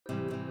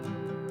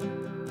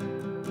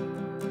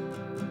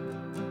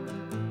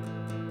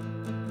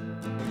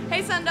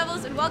Hey Sun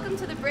Devils, and welcome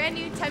to the brand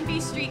new Tempe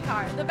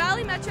Streetcar. The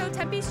Valley Metro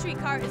Tempe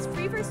Streetcar is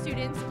free for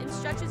students and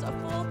stretches a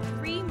full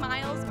 3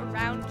 miles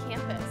around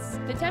campus.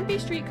 The Tempe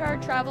Streetcar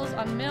travels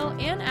on Mill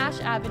and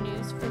Ash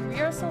Avenues from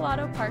Rio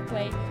Salado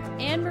Parkway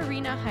and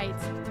Marina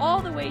Heights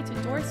all the way to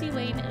Dorsey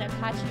Lane and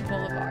Apache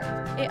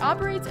Boulevard. It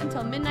operates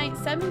until midnight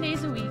 7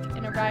 days a week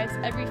and arrives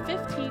every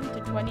 15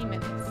 to 20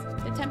 minutes.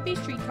 The Tempe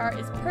Streetcar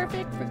is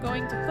perfect for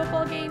going to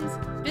football games,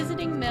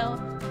 visiting Mill,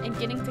 and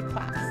getting to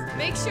class.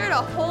 Make sure to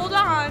hold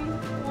on.